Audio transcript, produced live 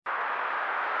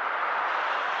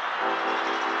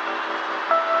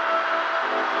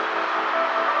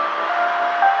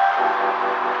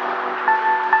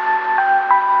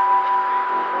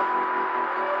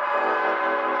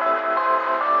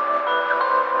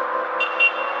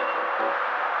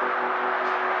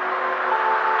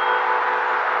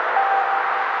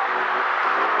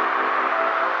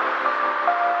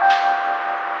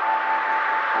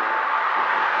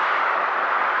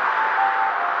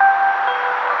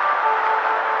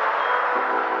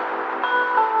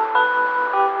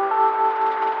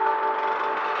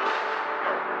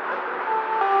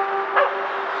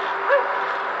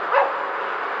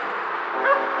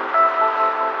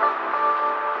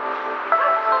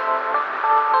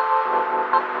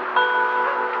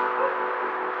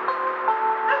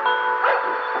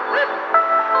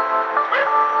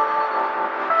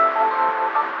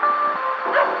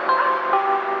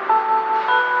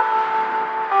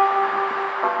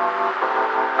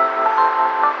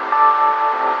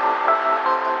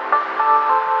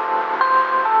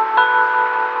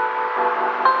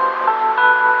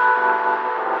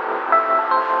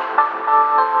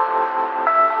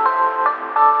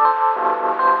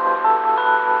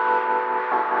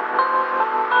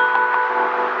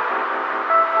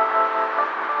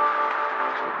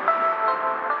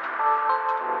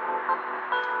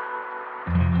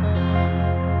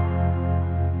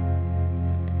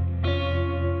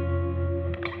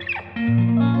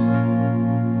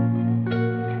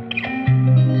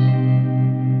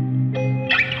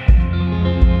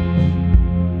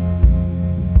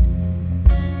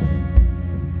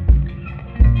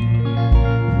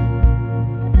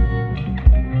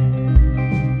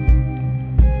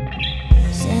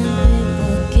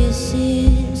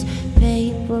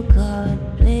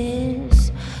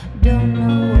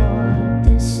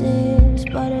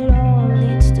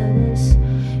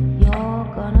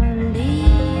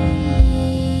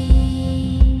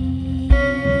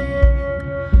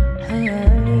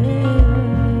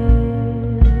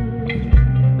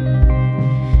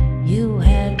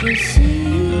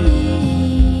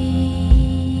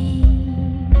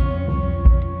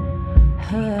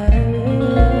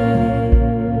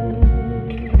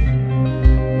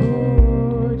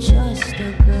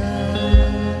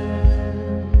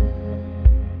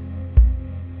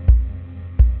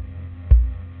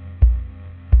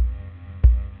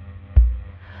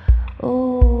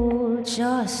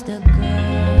just a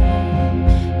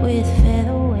girl with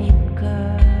featherweight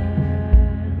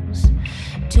curls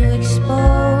to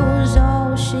expose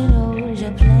all she knows.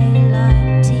 You play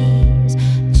like tease,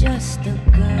 just a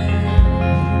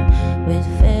girl with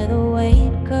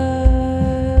featherweight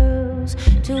curls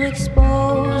to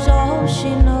expose all she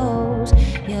knows.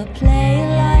 You play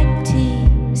like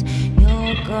tease,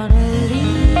 you're gonna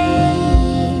leave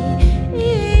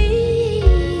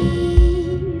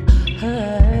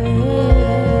her.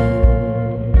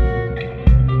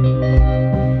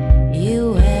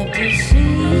 You have deceived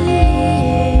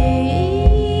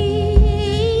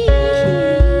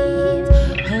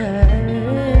her.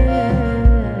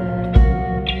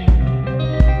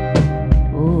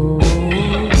 Ooh.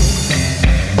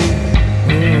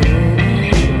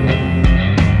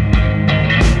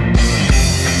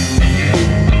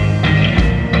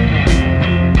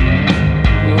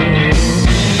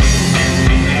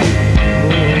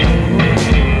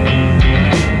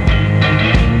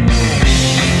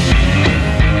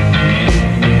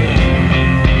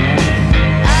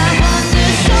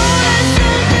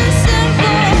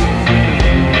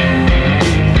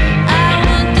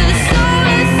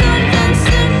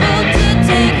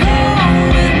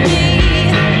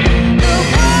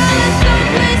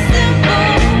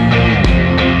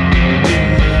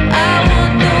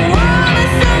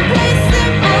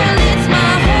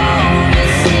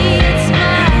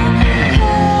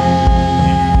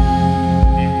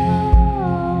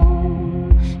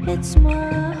 It's my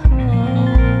home.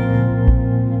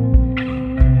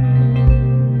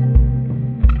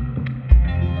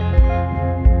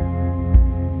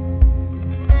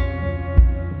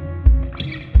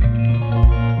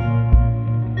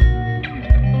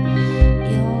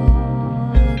 You're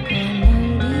gonna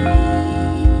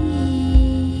leave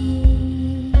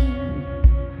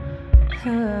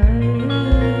her.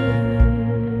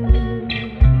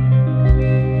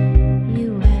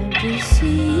 You have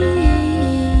deceived.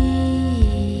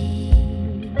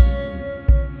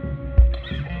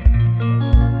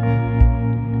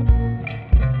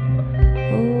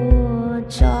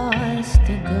 Just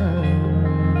a girl,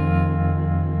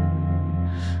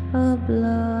 a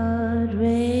blood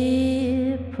raper.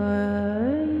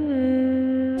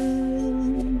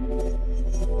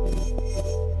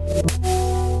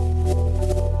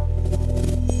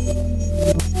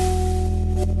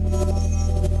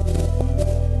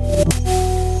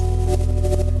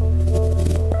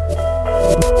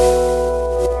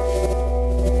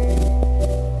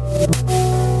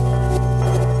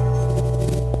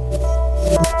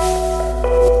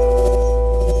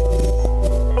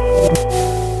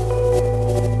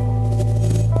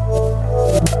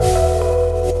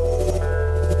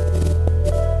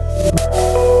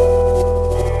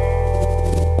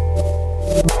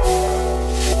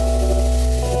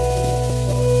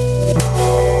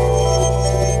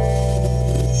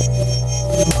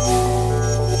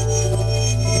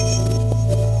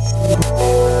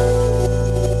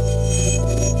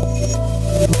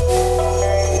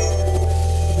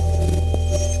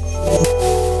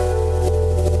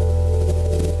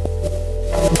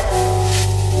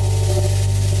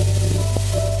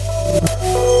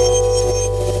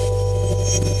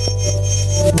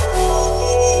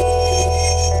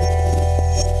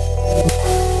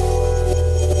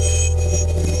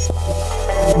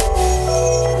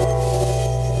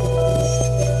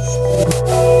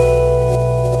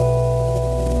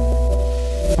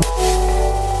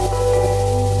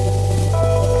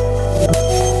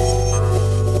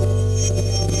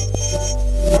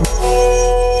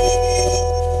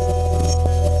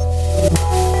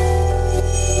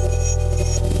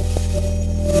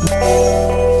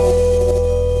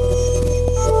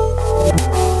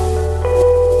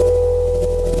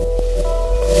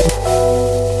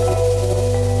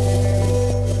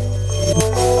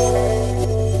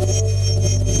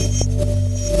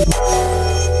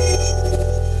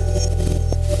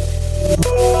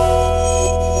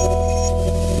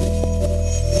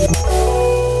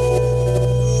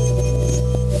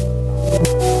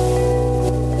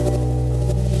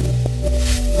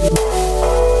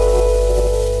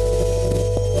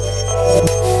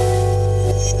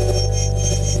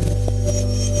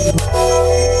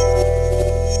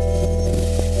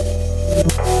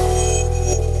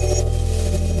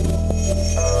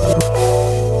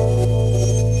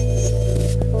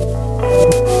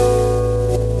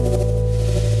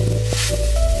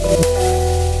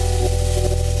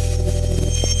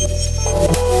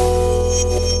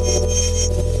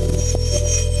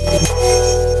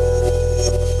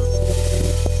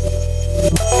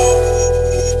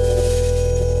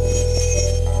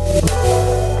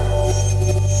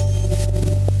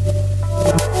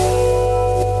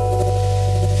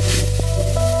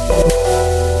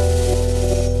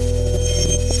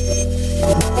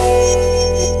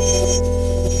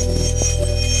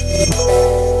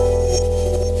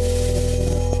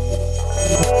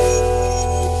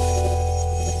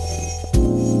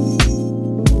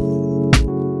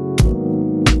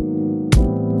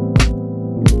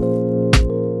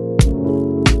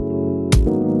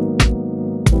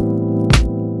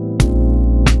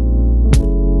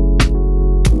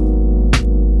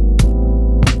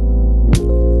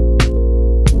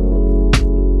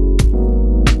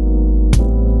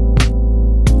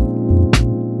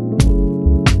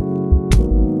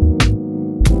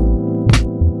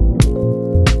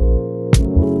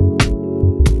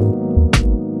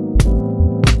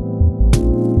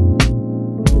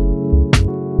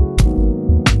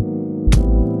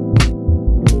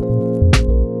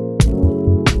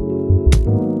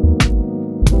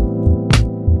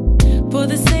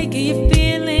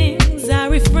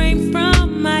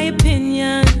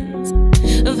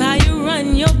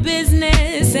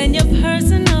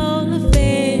 personal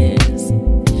affairs.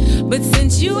 But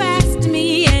since you asked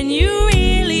me and you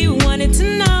really wanted to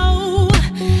know,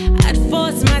 I'd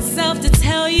force myself to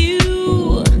tell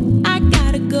you I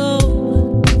gotta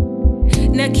go.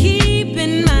 Now keep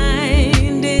in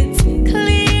mind it's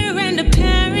clear and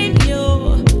apparent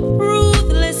your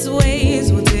ruthless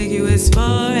ways will take you as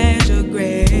far as your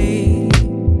grave.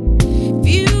 If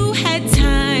you had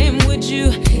time, would you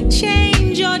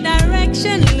change your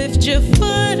direction, lift your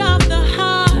foot off the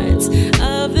hearts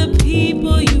of the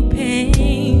people you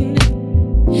pain?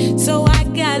 So I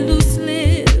got loose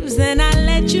lips and I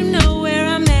let you know where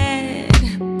I'm at.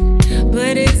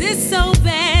 But is it so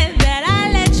bad that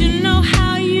I let you know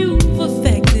how you've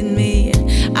affected me?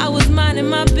 I was minding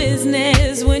my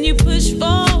business when you pushed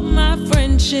for my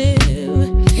friendship.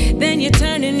 Then you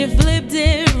turned and you flipped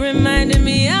it, reminding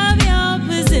me of your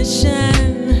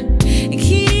position.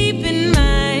 Keep in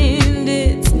mind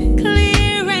it's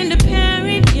clear and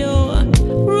apparent your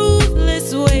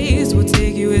ruthless ways will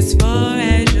take you as far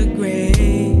as your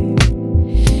grave.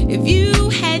 If you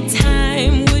had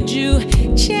time, would you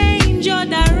change your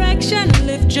direction,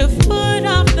 lift your foot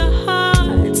off the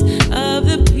hearts of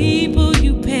the people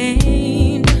you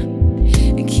pain?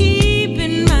 Keep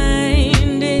in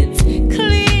mind it's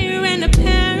clear and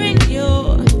apparent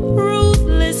your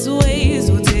ruthless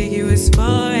ways will take you as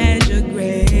far as your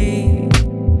grave.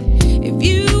 If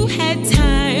you had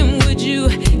time, would you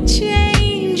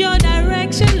change your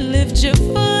direction, lift your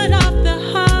foot off the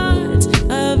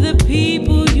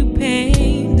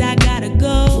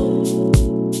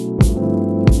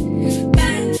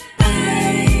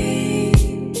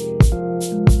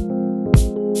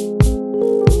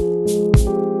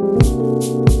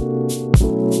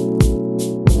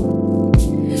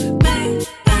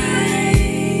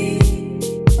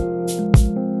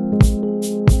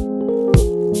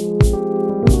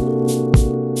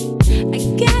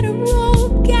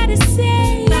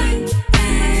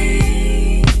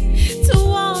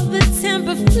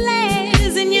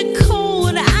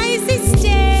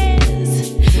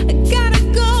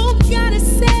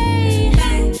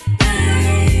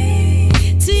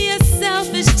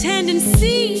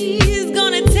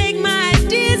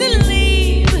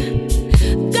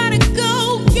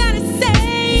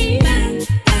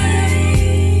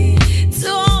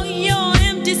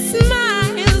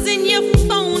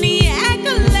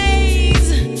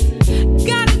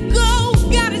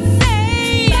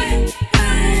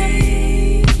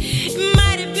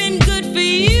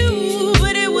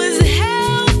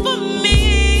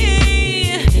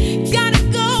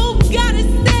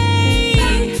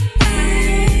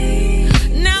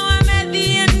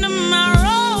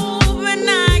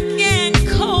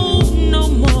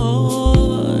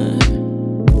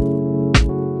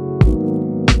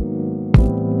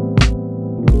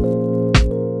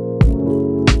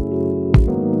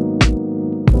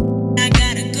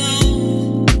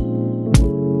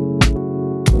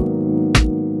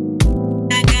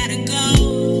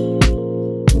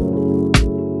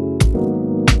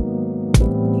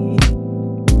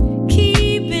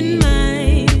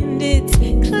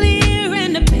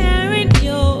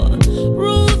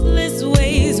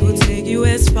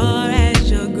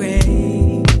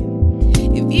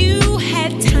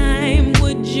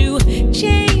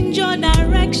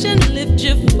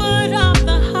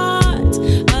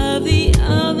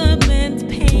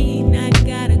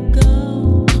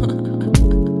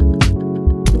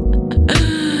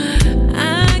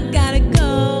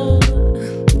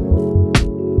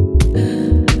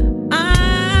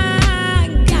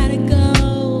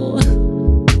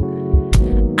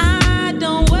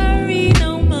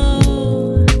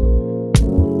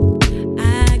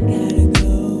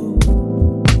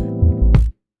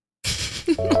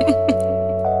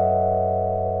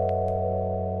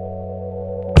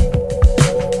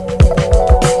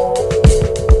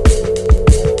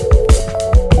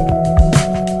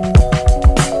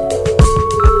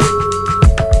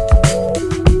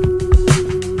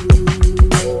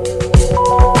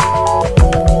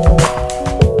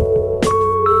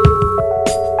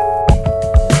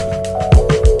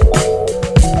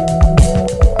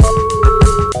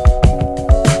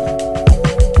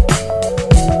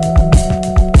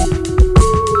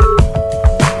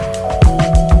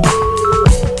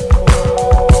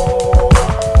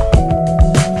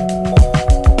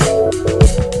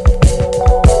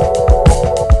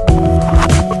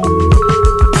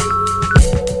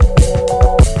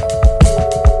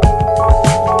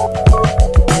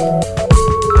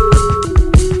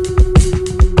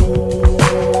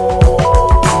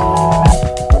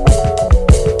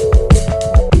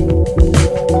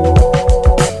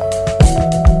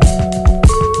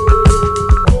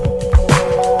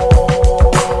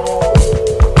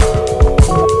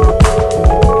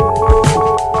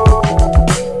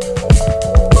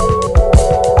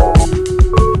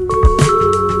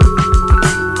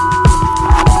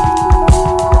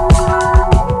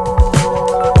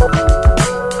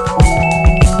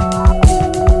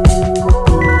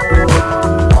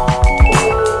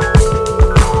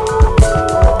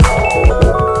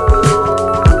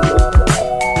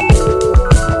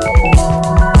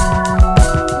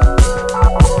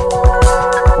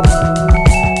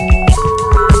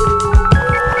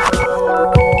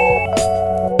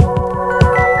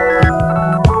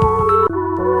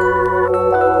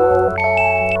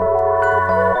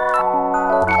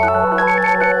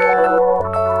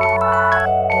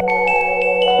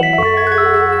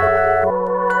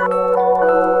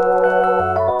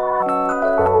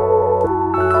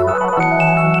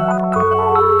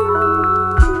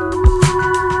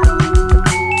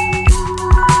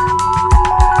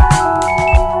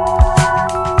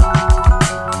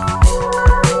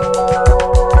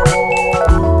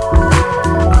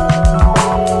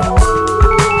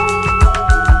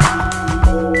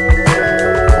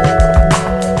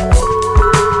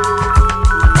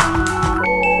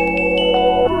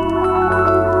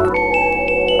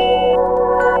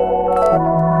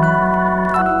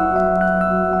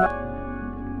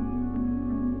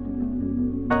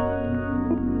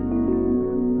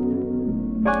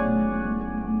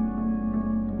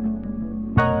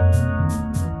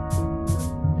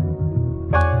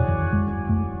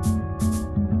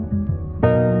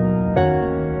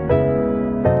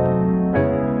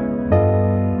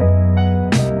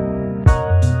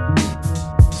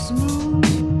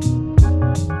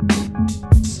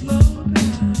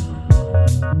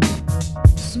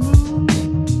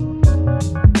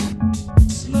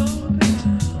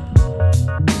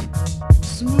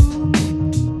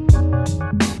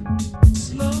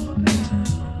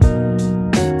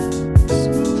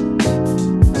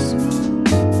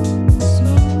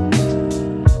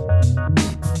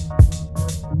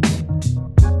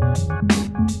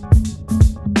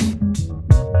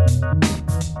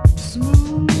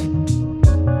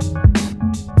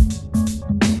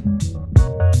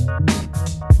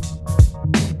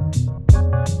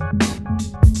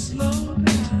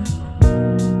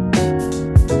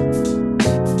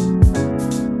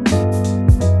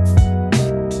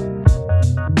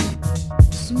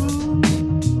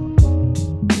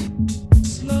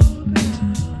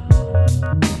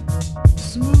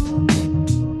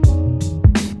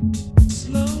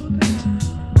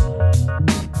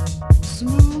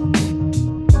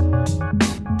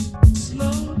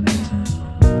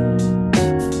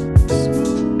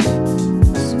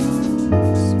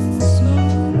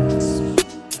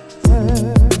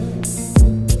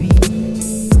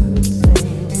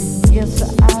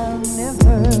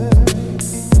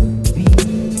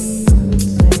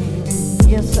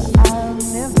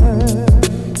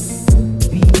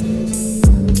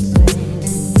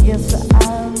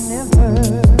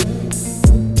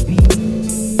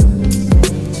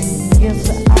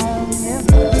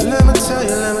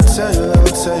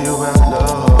you about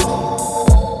love.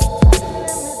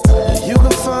 You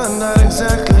can find out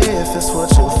exactly if it's what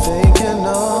you're thinking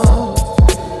of.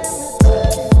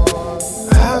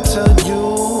 I'll tell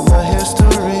you my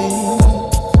history.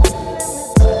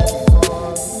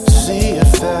 See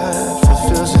if that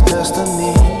fulfills your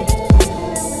destiny.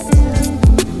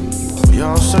 We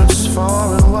all search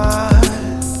far and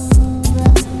wide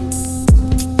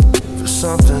for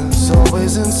something's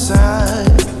always inside.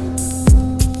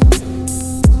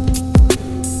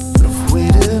 But if we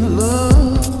didn't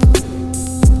look,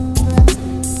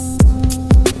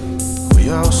 we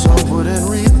also wouldn't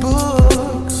read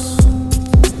books.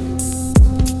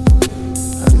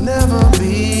 I'd never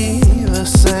be the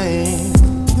same.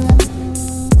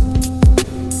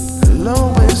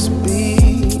 Hello.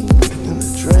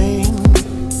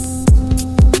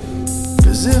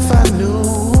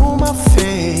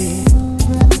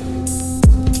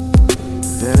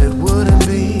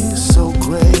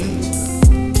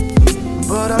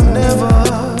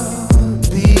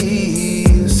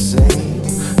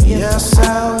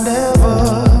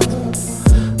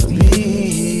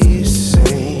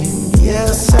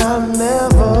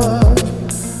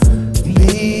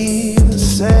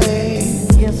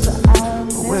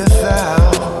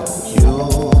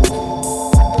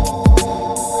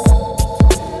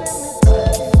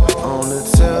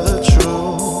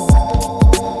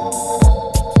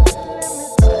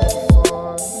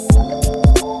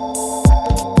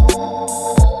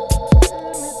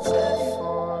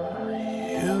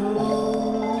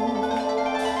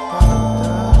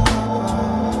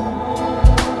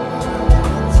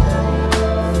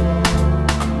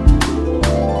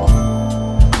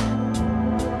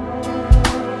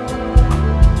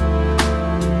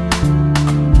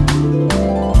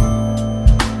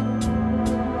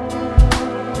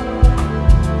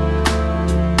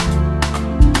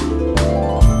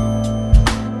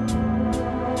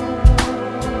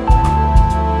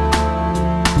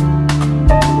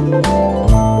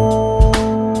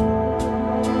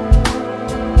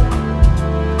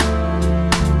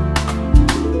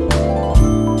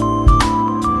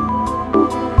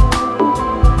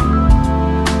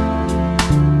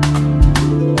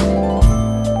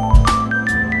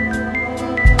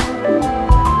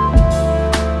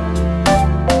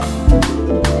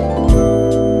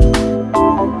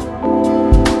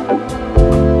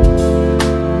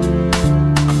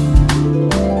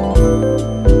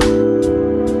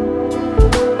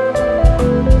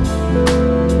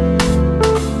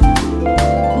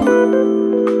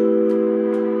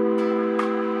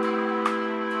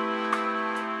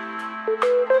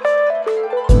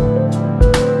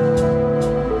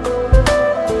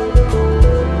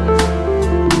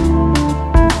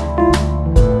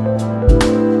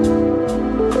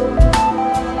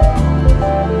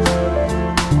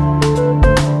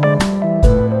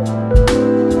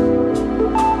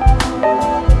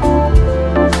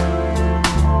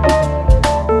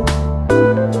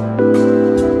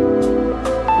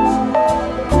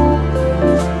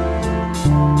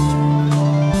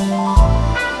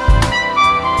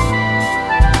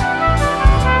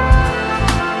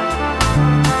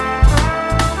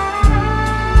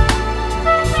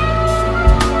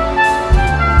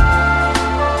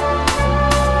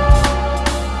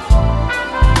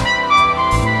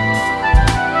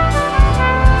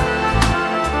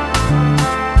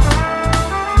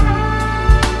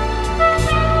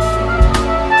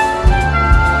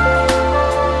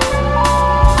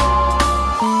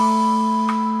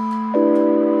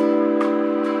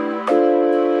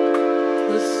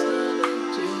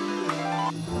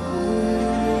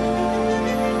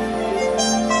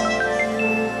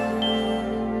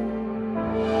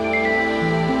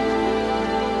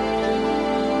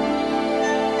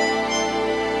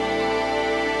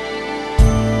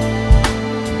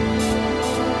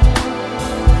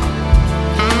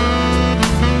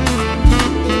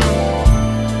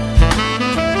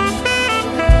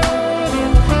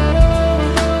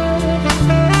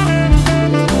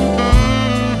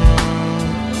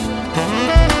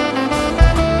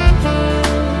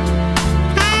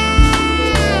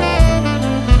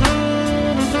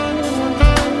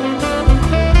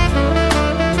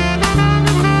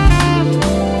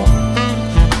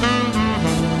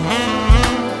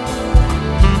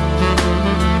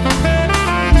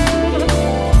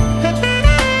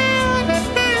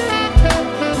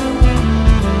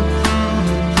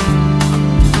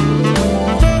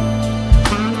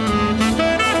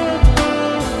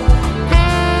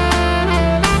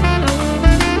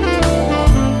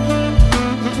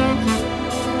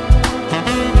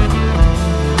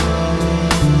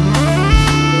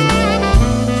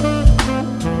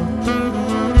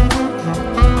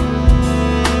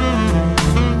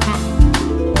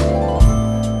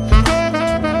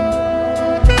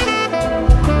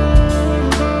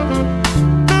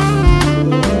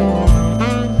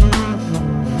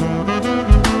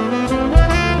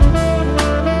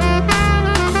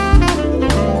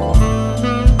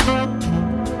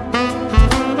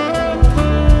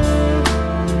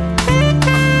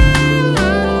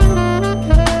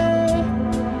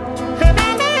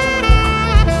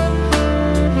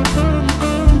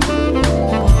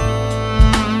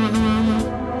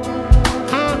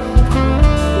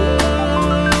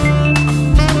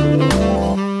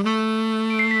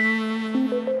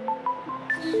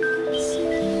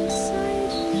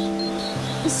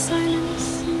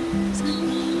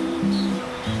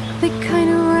 They kind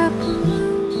of wrap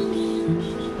around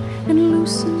and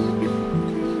loosen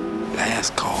everything.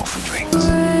 Last call for drinks.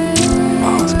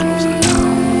 Bars closing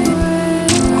down.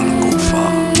 Wanna go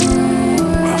far?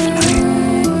 Rough night.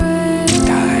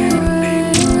 Time,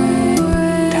 baby.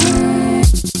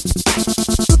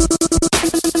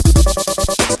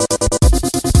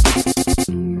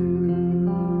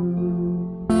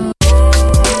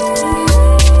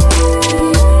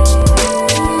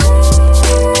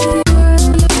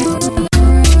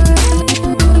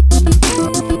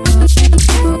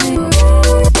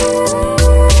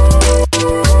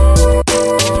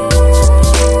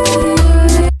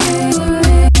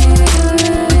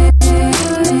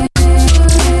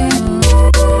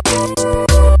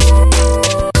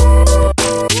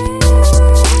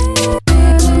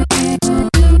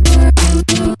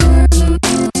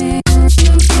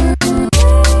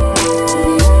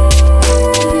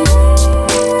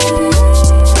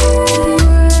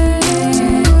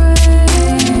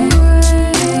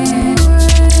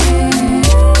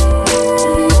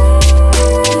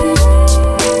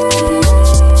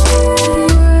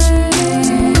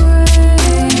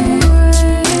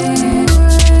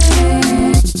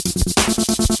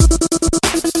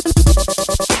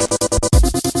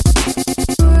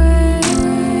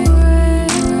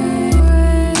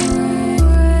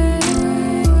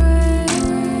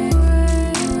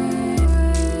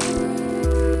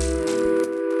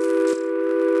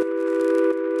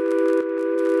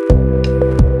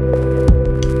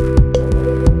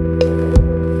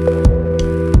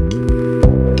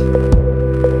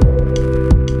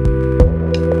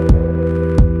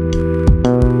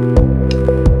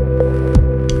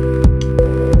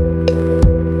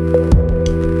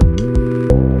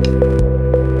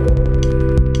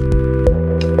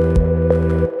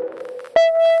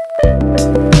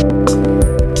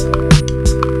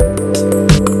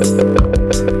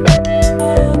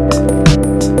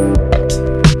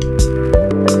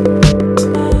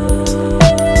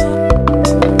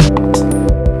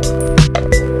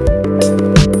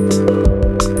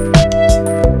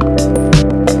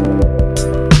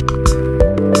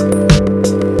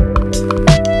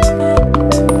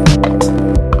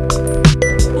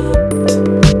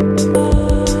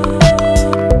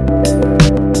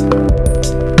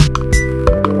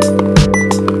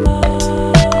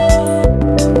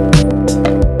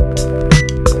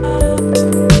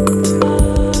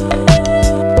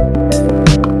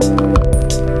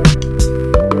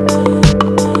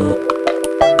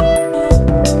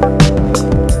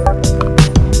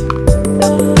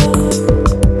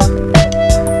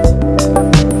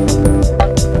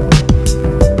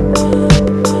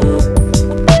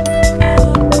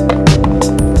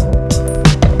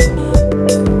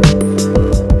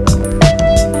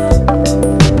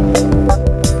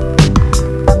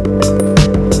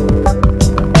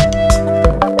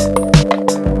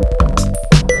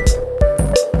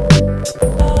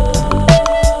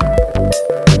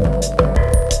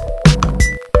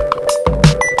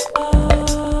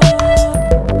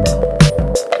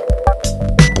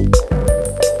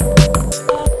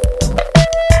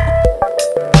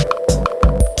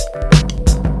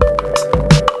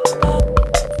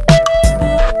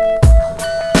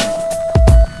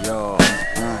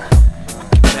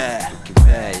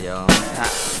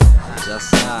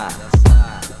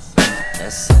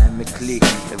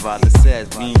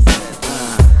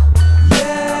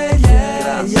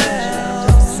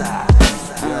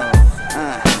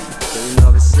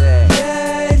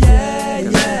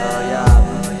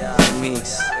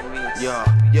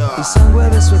 Il sangue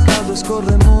adesso è caldo e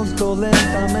scorre molto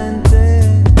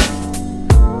lentamente.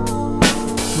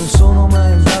 Non sono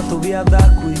mai andato via da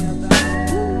qui.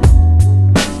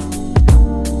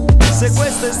 Se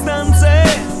queste stanze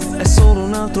è solo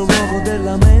un altro luogo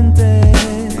della mente,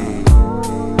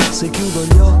 se chiudo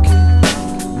gli occhi,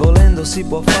 volendo si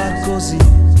può far così.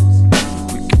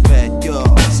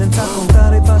 Senza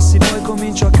contare i passi poi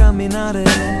comincio a camminare,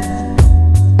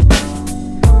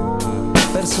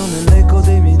 perso nell'eco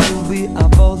dei miei dubbi, a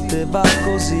volte va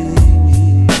così.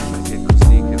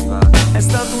 È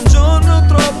stato un giorno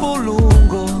troppo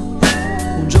lungo,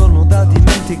 un giorno da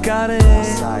dimenticare,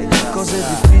 cose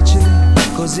difficili,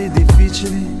 così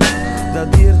difficili da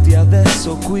dirti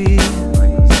adesso qui.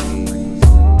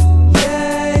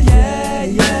 Yeah, yeah,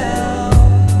 yeah.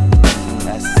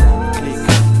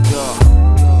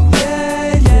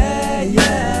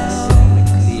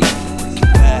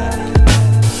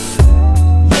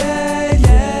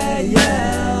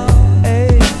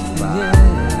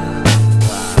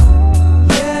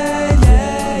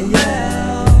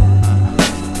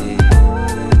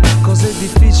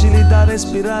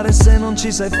 Respirare respirare se non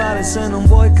ci sai fare, se non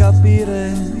vuoi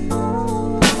capire.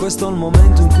 Questo è il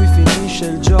momento in cui finisce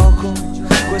il gioco,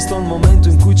 questo è il momento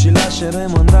in cui ci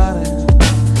lasceremo andare.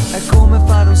 È come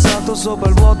fare un salto sopra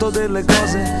il vuoto delle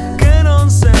cose che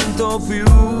non sento più.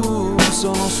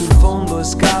 Sono sul fondo e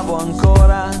scavo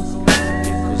ancora,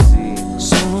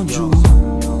 sono giù.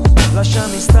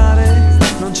 Lasciami stare,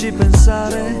 non ci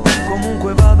pensare,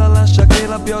 comunque vada lascia che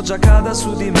la pioggia cada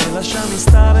su di me. Lasciami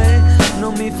stare,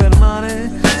 non mi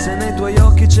fermare, se nei tuoi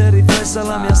occhi c'è riflessa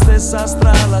la mia stessa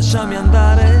strada. Lasciami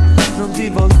andare, non ti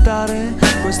voltare,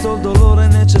 questo dolore è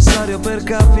necessario per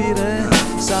capire.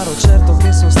 Sarò certo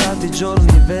che sono stati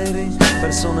giorni veri,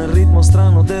 perso nel ritmo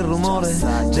strano del rumore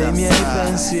dei miei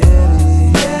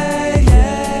pensieri. Yeah,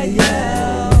 yeah,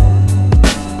 yeah.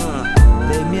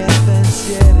 Dei miei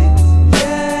pensieri.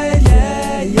 Yeah,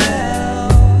 yeah, yeah.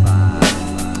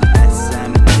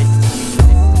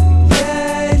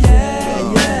 Yeah, yeah,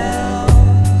 yeah.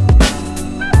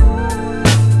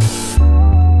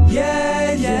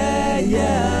 Yeah, yeah,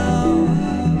 yeah.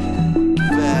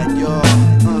 Bad, yo.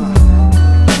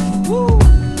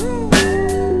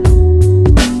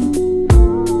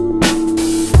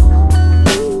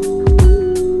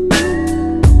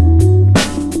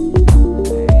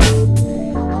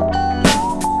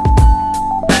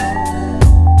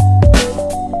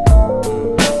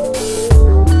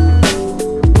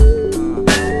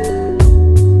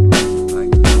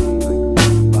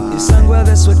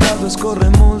 Scorre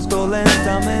molto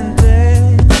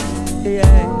lentamente,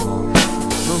 yeah.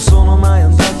 Non sono mai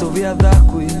andato via da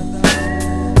qui.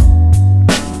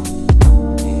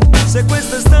 Se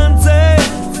queste stanze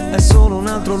è solo un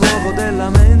altro luogo della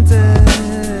mente,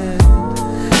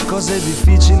 cose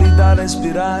difficili da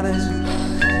respirare,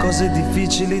 cose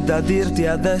difficili da dirti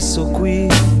adesso qui.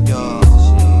 Yeah,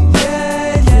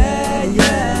 yeah,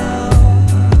 yeah.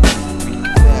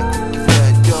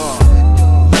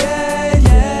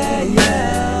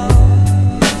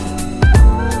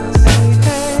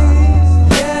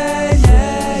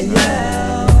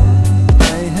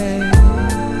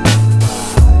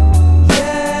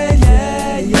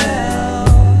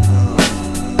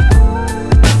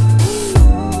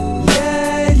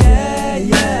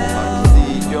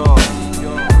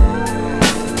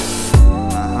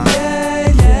 Yeah.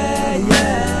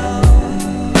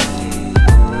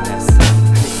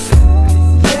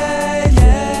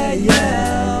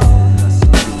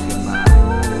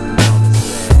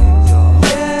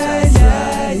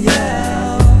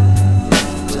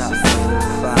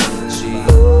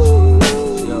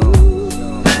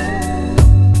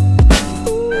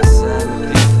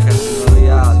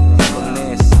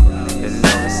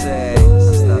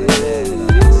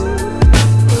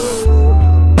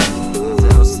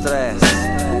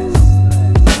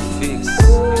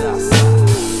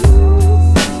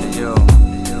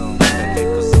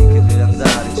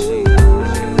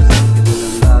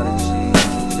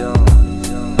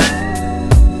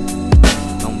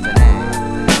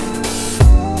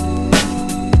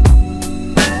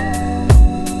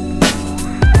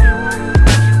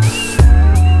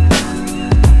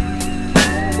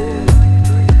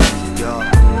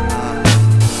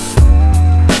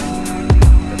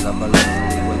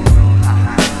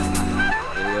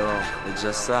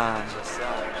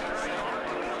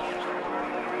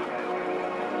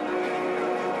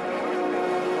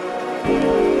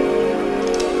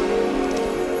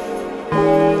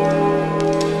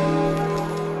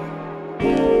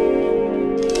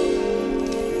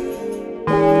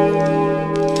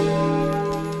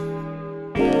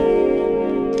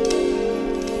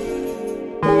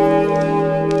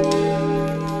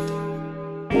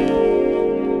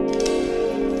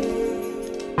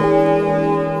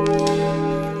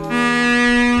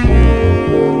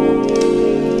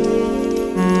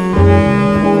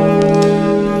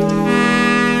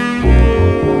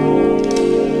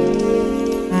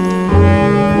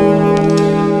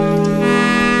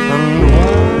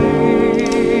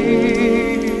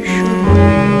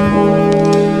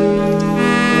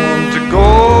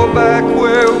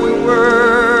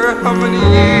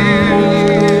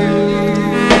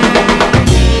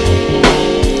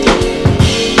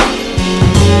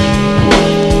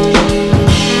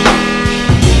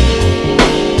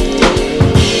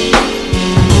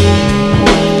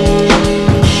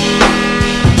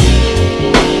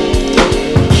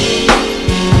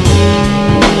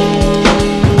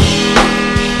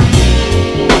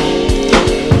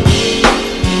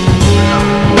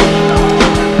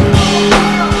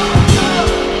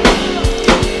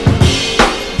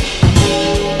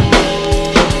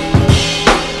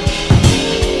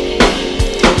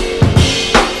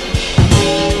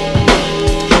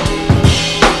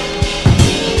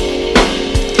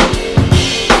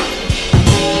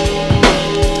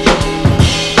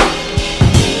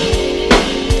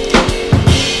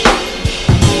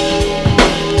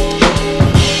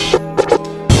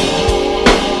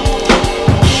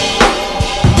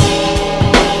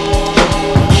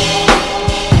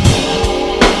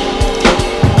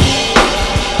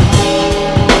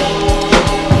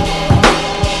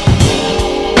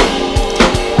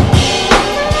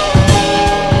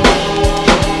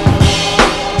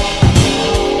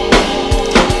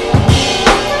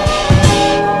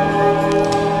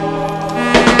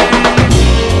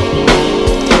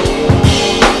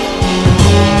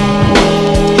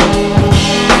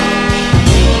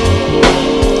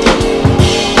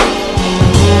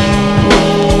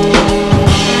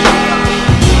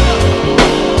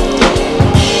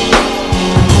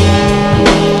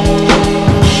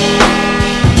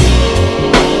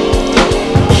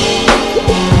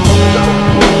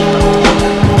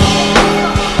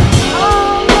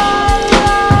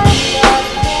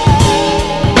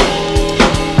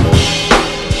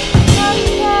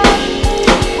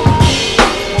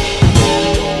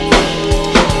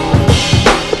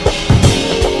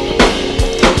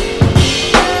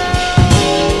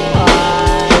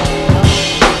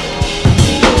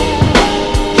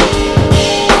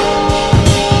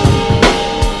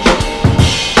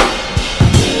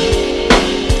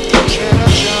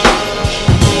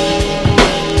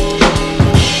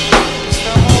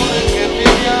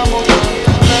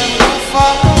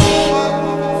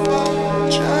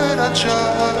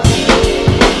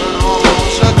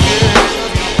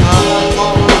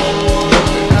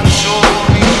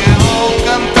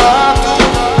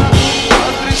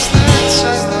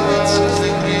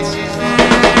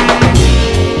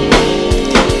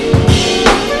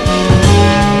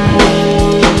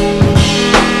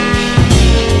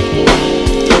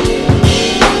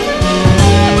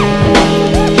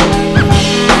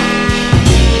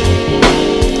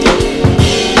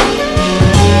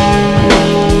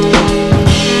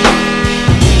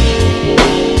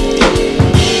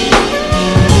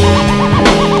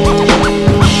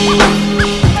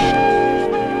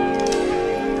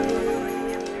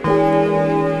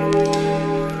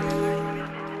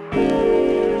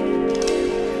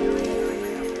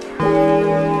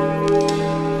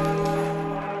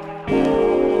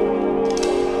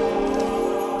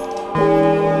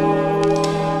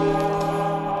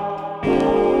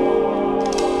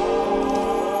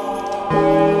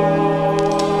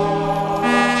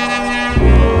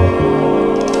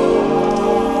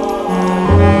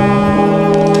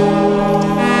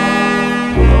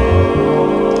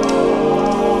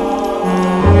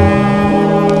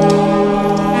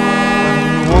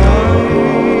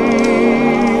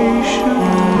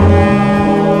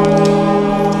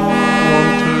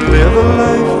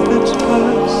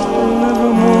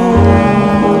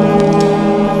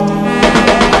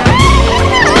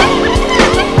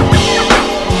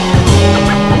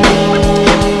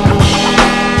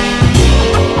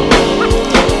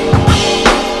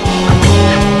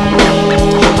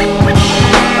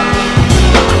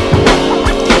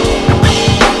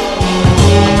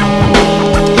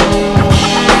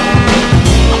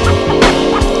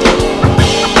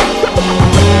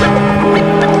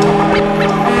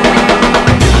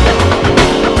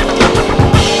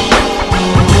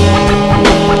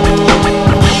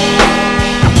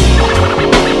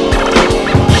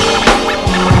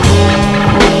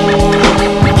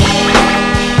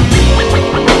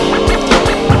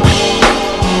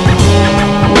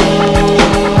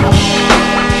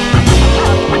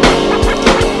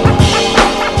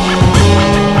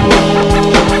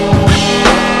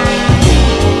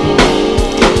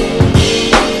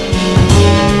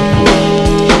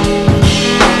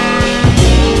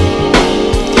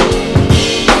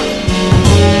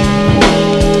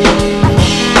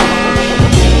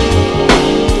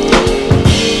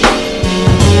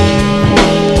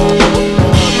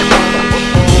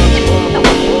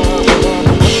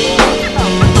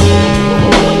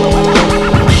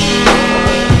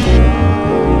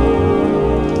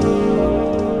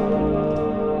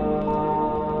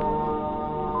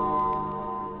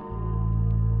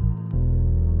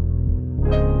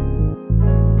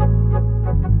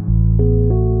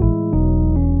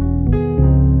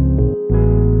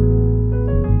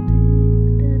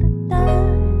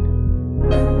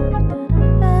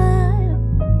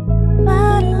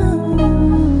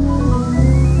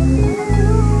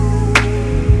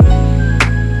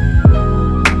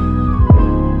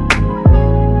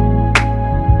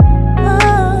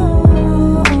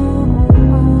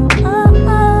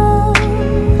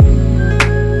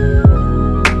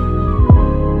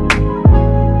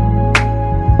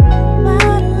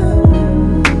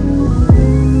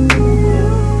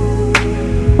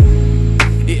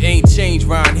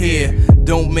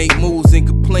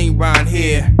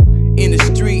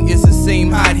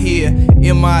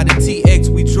 Altamont and TX,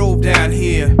 we drove down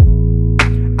here.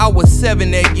 I was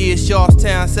 7 that year,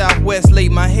 Charlestown, Southwest,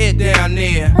 laid my head down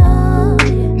there.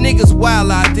 Niggas wild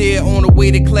out there on the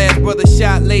way to class, brother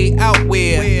shot laid out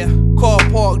where? Car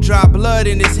park, dry blood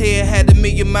in his hair, had a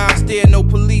million-mile stare, no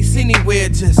police anywhere,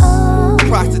 just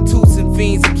prostitutes and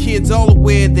fiends and kids all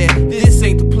aware that this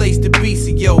ain't the place to be, so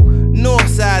yo,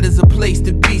 Northside is a place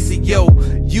to be, so yo,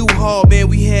 U-Haul, man,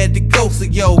 we had to go, so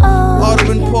yo,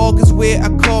 Audubon Park is where I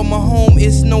call my home,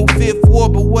 it's no Fifth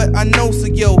Ward, but what I know, so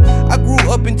yo, I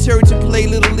grew up in church and played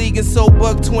Little League and sold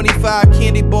 $1.25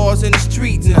 candy bars in the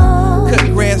streets, and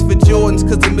cutting grass for Jordans,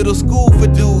 cause in middle school for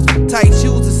dudes, tight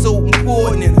shoes are so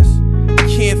important in us.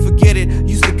 Can't forget it.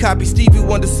 Used to copy Stevie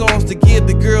Wonder songs to give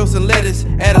the girls and letters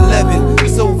at 11.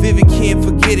 So vivid, can't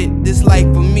forget it. This life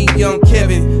for me, young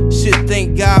Kevin. Should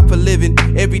thank God for living.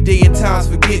 Every day at times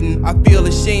forgetting. I feel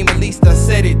ashamed, at least I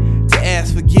said it. To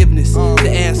ask forgiveness, to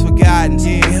ask for guidance,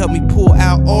 to help me pull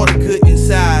out all the good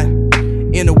inside.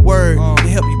 In a word, to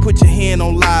help you put your hand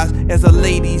on lives as I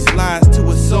lay these lines to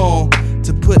a song.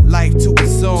 To put life to a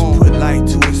song, to put life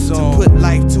to a song, to put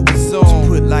life to a song, to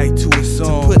put life to a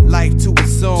song, to put life to a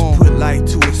song, to put life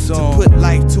to a song, to put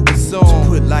life to a song, to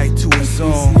put life to a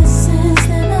song. Lessons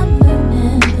that I'm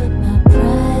learning, put my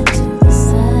pride to the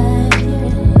side.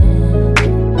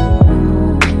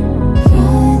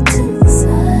 Pride to the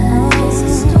side. It's a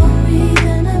story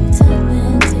that I'm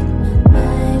telling. Take my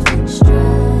life in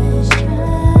stride, stride.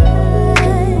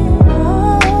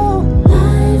 Oh,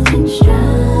 life in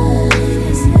stride.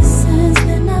 Lessons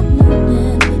that I'm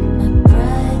learning, put my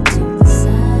pride to the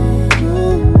side.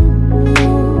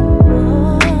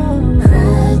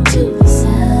 Pride to the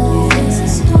side. It's a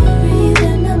story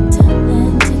that I'm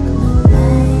telling. Take my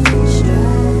life in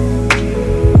stride.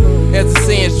 As the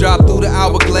sands drop through the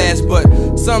hourglass, but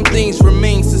some things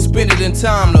remain suspended in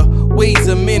time. The ways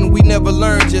of men we never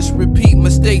learn, just repeat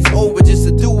mistakes over just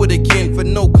to do it again for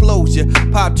no closure.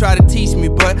 Pop tried to teach me,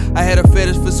 but I had a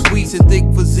fetish for sweets and thick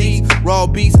physiques. Raw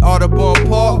beats, Audubon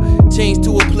Park. Changed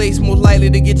to a place more likely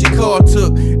to get your car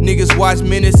took. Niggas watch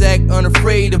menace, act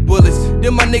unafraid of bullets.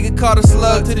 Then my nigga caught a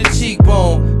slug to the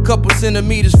cheekbone. Couple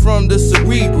centimeters from the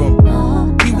cerebrum.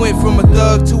 He went from a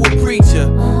thug to a preacher.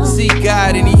 See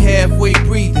God and he halfway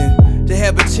breathing. To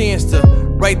have a chance to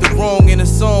right the wrong in a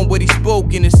song, what he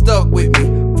spoke and it stuck with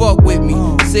me. Fuck with me.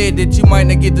 Said that you might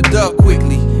not get the duck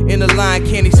quickly. In the line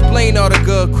can't explain all the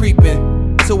good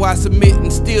creeping. So I submit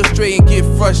and still stray and get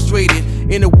frustrated.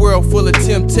 In a world full of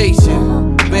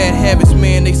temptation. Bad habits,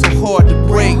 man, they so hard to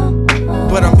break.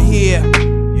 But I'm here.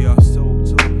 Yeah,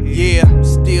 yeah, I'm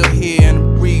still here and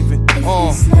I'm breathing.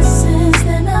 Lessons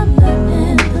that I'm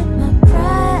learning, put my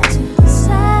pride to the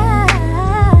side.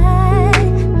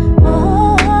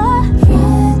 Oh,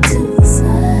 pride to the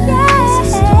side. It's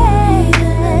a story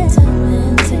that I'm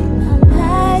telling. Take my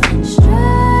life in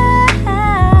stride.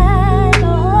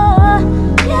 Oh,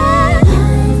 yeah,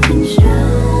 life in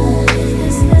stride.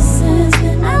 There's lessons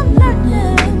that I'm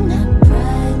learning. My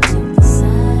pride to the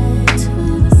side, to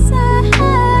the side.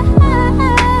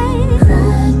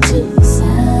 Pride to the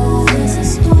side. There's a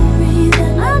story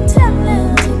that I'm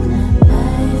telling. Take my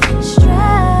life in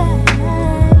stride.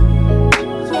 Yeah.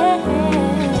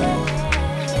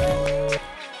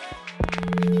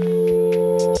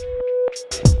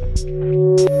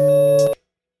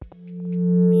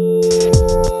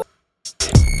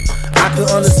 I can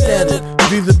understand it.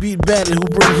 Be the beat bandit who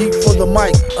bring heat for the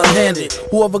mic, unhanded.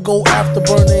 Whoever go after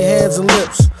burn their hands and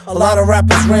lips. A lot of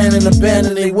rappers ran and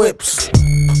abandoned their whips.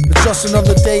 It's just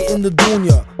another day in the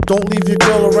dunya. Don't leave your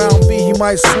girl around B, he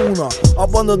might sooner.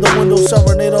 Up under the window,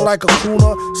 serenade her like a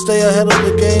crooner. Stay ahead of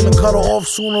the game and cut her off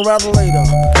sooner rather later.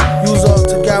 Use her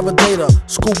to gather data.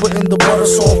 Scoop her in the butter,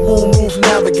 soft moonroof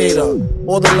navigator.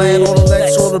 Or the land, or the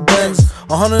Lex, or the Benz.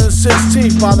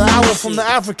 116th by the hour from the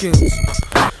Africans.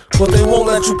 But they won't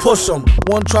let you push them.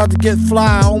 One tried to get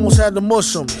fly, I almost had to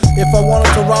mush him. If I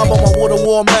wanted to rob him, I would've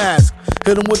wore a mask.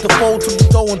 Hit him with the fold to the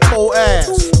dough and toe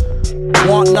ass.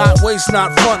 Want not, waste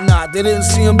not, front not. They didn't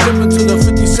see him dip into the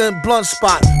 50-cent blunt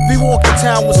spot. V walk in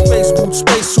town with space boots,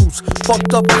 spacesuits.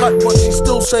 Fucked up cut, but she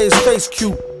still say his face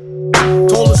cute.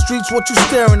 Told the streets what you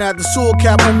staring at. The sewer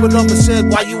cap opened up and said,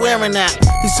 why you wearing that?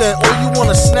 He said, oh, you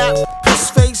wanna snap? Piss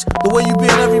face? The way you be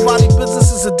in everybody's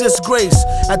business is a disgrace.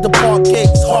 At the park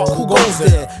gates, Hawk, who goes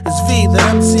there? It's V, the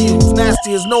MC, who's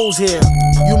nasty as nose hair.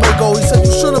 You may go, he said,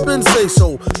 you should have been say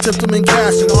so. Tipped him in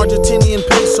cash in Argentinian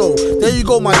peso. There you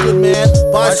go, my good man.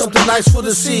 Buy something nice for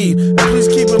the seed. And please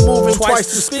keep it moving twice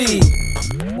the speed.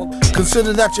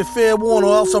 Consider that your fair warn,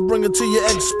 or else I'll bring it to you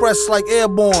express like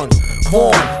airborne.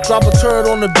 Vaughn, drop a turd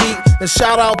on the beat and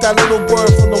shout out that little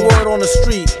word from the word on the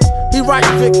street. He write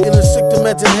Vic in a sick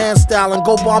demented hand style and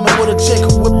go bombing with a chick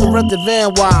who whipped the rented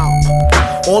van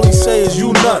wild. All he say is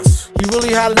you nuts. He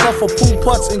really had enough of poo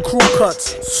putts and crew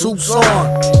cuts. Soup's on,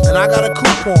 and I got a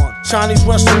coupon. Chinese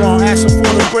restaurant asking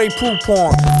for the Grey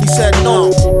Poupon. He said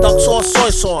no, duck sauce, soy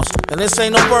sauce. And this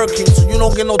ain't no Burger King, so you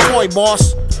don't get no toy,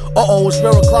 boss. Uh-oh, it's bare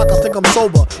o'clock, I think I'm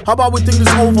sober. How about we think this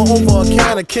over a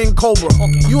can of King Cobra?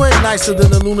 You ain't nicer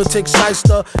than the lunatic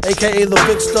shyster, aka the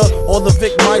Vicster or the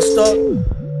Vic Meister.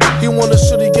 He wonder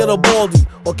should he get a baldy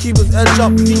or keep his edge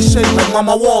up V-shaped like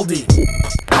Mama Waldy.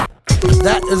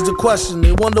 That is the question.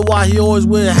 They wonder why he always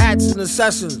wear hats in the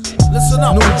sessions. Listen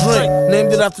up. New drink,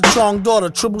 named it after Chong daughter.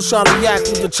 Triple shot of yak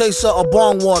with the chaser of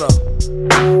bong water.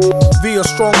 Be a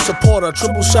strong supporter.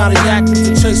 Triple shot of yak with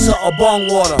the chaser of bong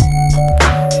water.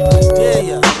 Dare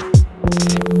ya.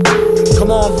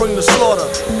 Come on, bring the slaughter.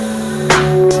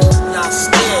 Y'all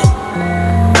scared.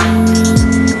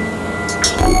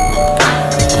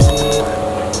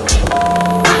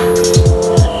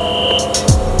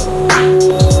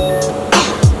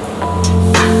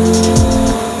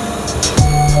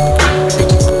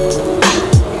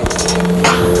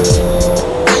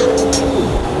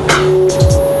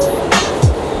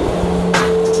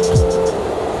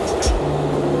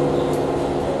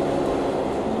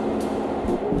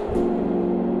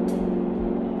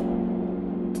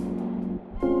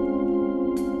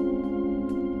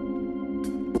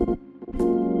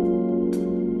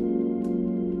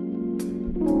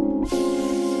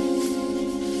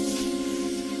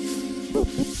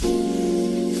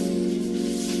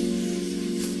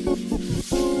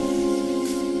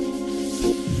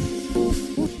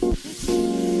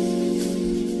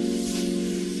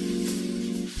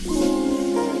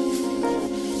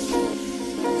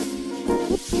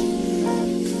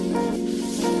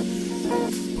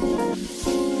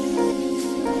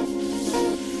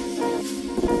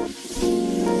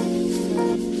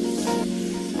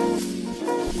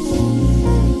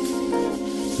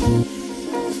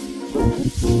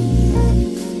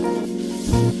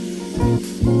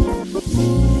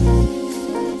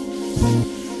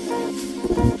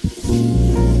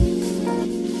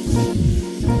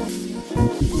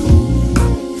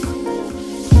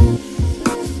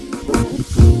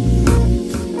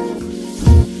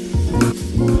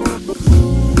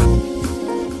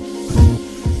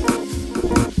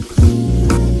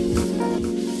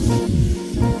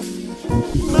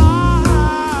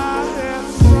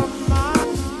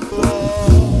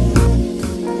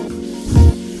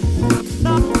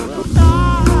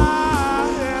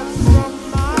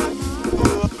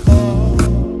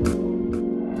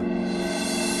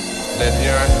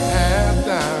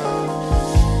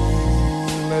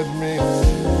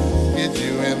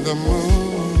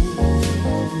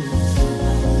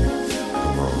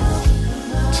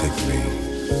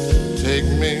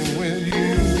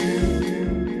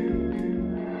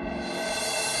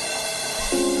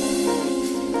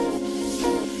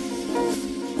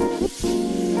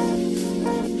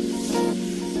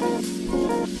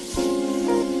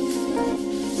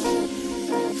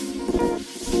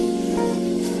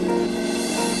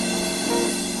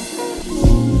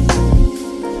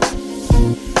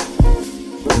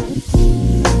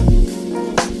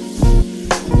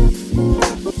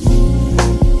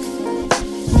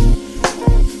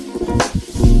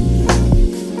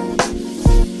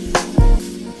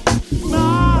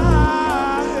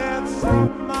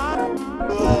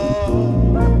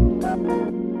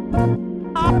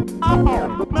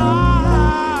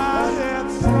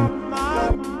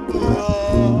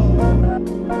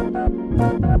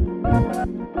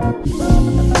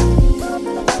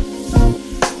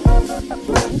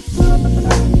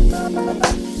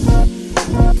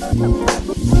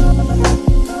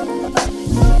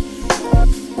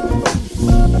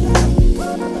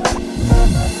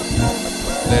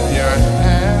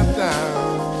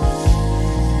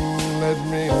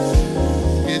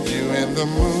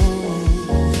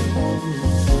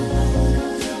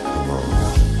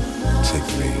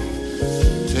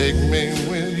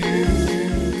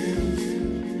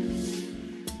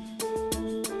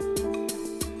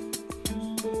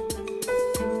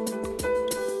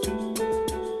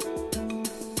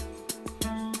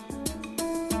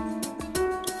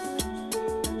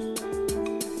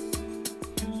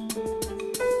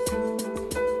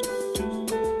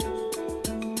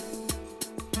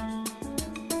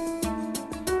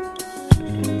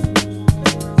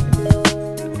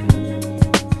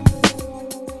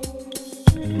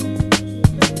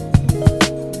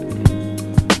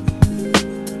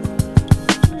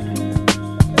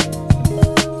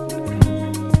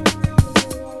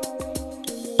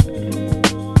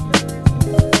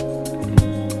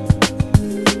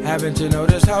 Haven't you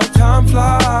noticed how time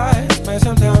flies? Man,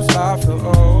 sometimes I feel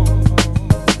old.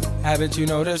 Haven't you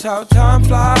noticed how time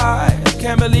flies?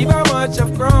 Can't believe how much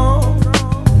I've grown.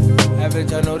 Haven't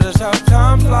you noticed how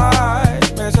time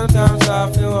flies? Man, sometimes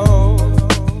I feel old.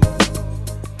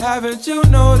 Haven't you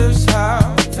noticed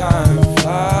how time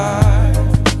flies?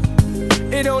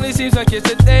 It only seems like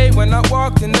yesterday when I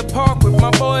walked in the park with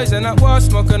my boys and I was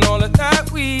smoking all of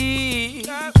that weed.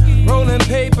 Rolling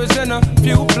papers and a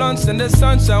few blunts and the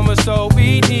sunshine was all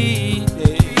we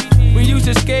needed. We used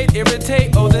to skate,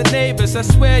 irritate all the neighbors. I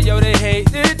swear, yo, they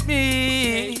hated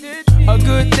me. A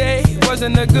good day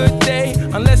wasn't a good day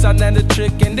unless I landed a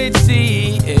trick and they'd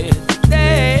see it.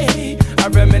 I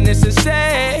reminisce and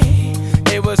say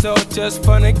it was all just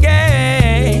fun and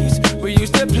games. We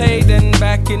used to play then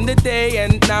back in the day,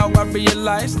 and now I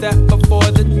realize that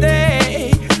before the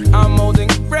day I'm old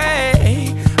and gray.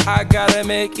 I gotta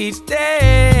make each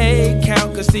day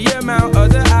count, cause the amount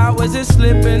of the hours is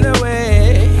slipping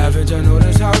away. Haven't you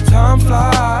noticed how time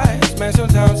flies? Man,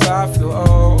 sometimes I feel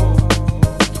old.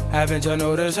 Haven't you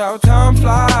noticed how time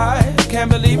flies? Can't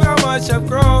believe how much I've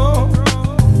grown.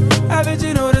 Haven't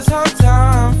you noticed how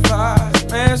time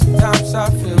flies? Man, sometimes I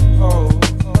feel old.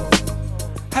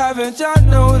 Haven't you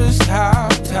noticed how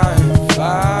time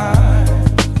flies?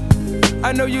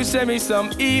 I know you sent me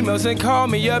some emails and called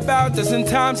me about dozen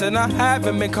times, and I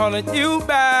haven't been calling you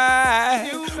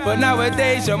back. But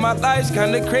nowadays, yo, my life's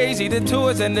kinda crazy. The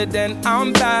tours ended, then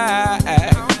I'm back.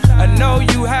 I know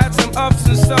you had some ups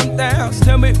and some downs.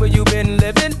 Tell me where you been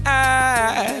living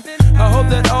at. I hope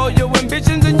that all your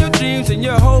ambitions and your dreams and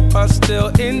your hope are still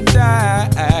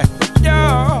intact.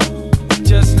 Yo,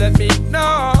 just let me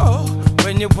know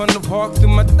when you wanna walk through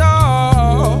my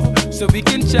door, so we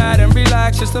can chat and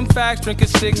relax, share some facts, drink a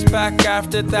six-pack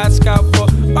after that. Scout for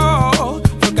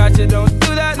forgot you don't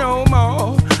do that no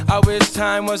more. I wish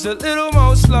time was a little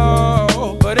more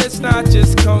slow, but it's not.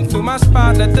 Just come through my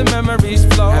spot, let the memories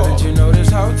flow. Haven't you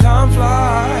noticed how time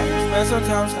flies? Man,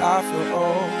 sometimes I feel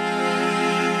old.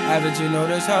 Haven't you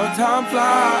noticed how time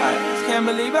flies? Can't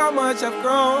believe how much I've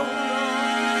grown.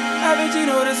 Haven't you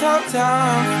noticed how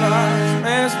time flies?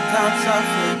 Man, sometimes I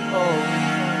feel old.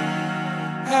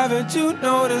 Haven't you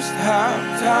noticed how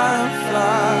time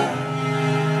flies?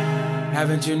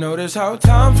 Haven't you noticed how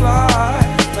time flies?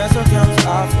 Man, sometimes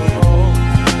I feel old.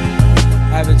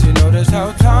 Haven't you noticed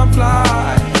how time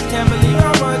flies? Can't believe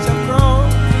how much I've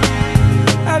grown.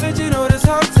 Haven't you noticed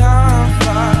how time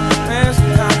flies? Man,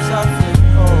 sometimes I feel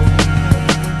old.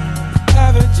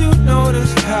 Haven't you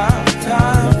noticed how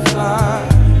time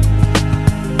flies?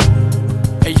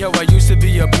 Hey yo, I used to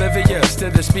be oblivious to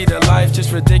the speed of life,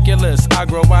 just ridiculous. I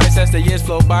grow wise as the years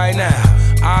flow by now.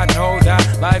 I know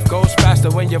that life goes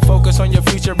faster when you focus on your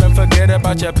future and forget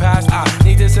about your past. I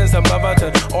need to send some love out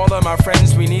to all of my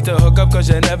friends. We need to hook up cause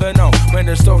you never know when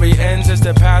the story ends as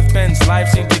the path bends. Life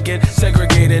seems to get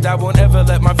segregated. I won't ever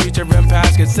let my future and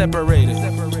past get separated.